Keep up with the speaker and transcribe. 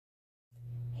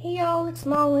it's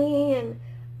Molly, and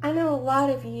I know a lot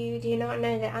of you do not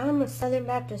know that I'm a Southern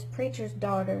Baptist preacher's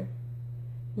daughter,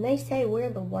 and they say we're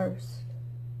the worst.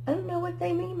 I don't know what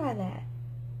they mean by that.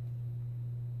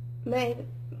 Maybe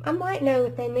I might know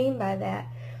what they mean by that,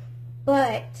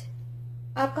 but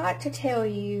I've got to tell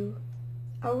you,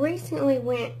 I recently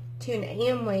went to an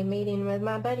Amway meeting with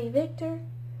my buddy Victor,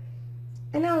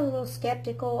 and I was a little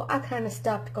skeptical. I kind of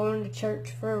stopped going to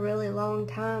church for a really long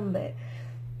time, but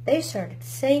they started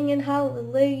singing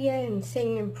hallelujah and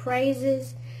singing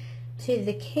praises to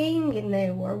the King, and they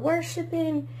were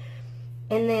worshiping,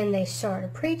 and then they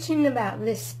started preaching about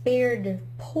this spirit of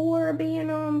poor being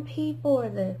on people, or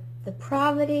the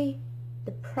poverty,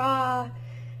 the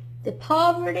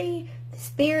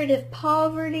spirit of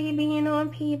poverty being on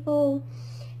people,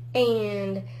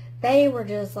 and they were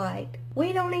just like,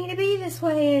 we don't need to be this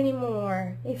way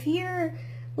anymore. If you're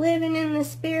living in the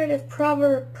spirit of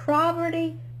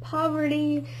poverty,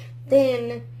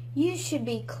 then you should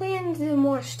be cleansed and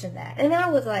washed of that. And I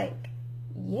was like,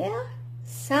 yeah,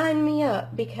 sign me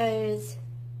up, because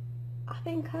I've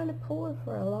been kind of poor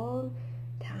for a long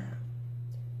time.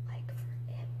 Like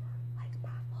forever. Like my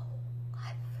whole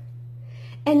life.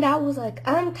 And I was like,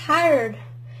 I'm tired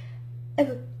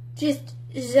of just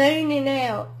zoning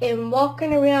out and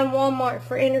walking around Walmart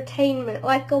for entertainment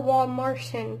like a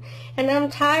Walmartian. And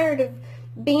I'm tired of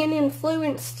being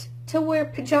influenced to wear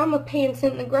pajama pants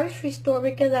in the grocery store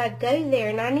because I go there,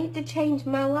 and I need to change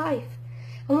my life.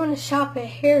 I want to shop at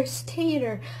Harris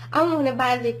Teeter. I want to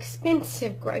buy the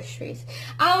expensive groceries.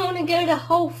 I want to go to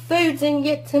Whole Foods and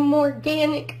get some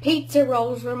organic pizza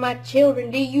rolls for my children.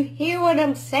 Do you hear what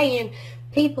I'm saying,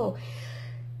 people?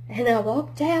 And I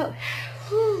walked out.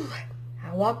 Whew.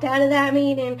 I walked out of that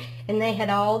meeting, and they had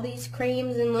all these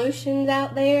creams and lotions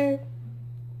out there.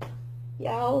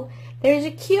 Y'all, there's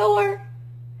a cure.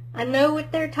 I know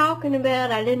what they're talking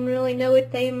about. I didn't really know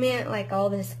what they meant, like all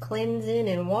this cleansing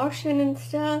and washing and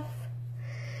stuff.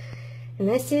 And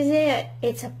this is it.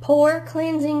 It's a pore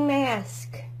cleansing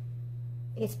mask.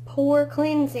 It's pore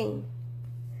cleansing.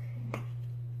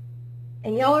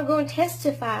 And y'all are going to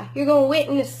testify. You're going to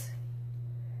witness.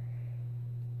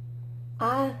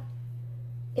 I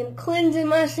am cleansing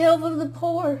myself of the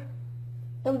pore,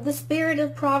 of the spirit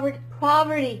of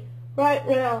poverty right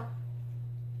now.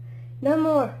 No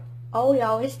more. Oh,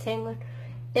 y'all, it's tingling.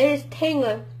 It is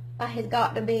tingling. That has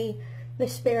got to be the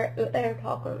spirit that they're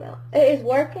talking about. It is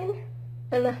working,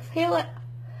 and I feel it,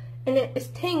 and it is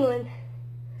tingling.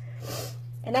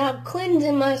 And I'm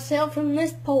cleansing myself from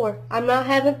this pore. I'm not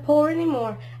having pore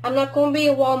anymore. I'm not going to be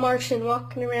a Walmartian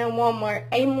walking around Walmart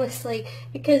aimlessly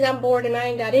because I'm bored and I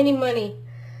ain't got any money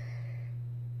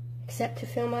except to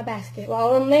fill my basket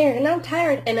while I'm there. And I'm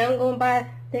tired, and I'm going to buy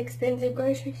the expensive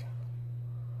groceries.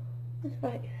 That's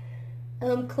right.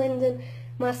 I'm cleansing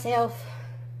myself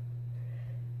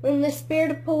from the spirit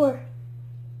of poor.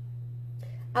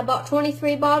 I bought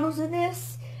 23 bottles of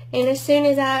this, and as soon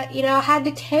as I had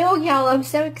to tell y'all, I'm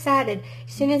so excited.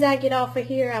 As soon as I get off of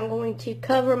here, I'm going to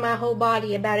cover my whole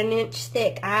body about an inch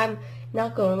thick. I'm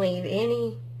not going to leave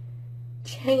any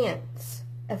chance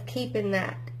of keeping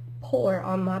that pore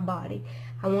on my body.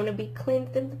 I want to be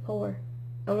cleansed of the pore.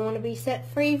 I want to be set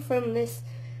free from this,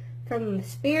 from the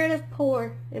spirit of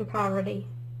poor and poverty.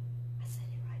 I said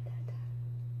it right that time.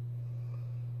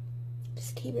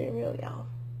 Just keep it real, y'all.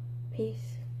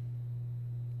 Peace.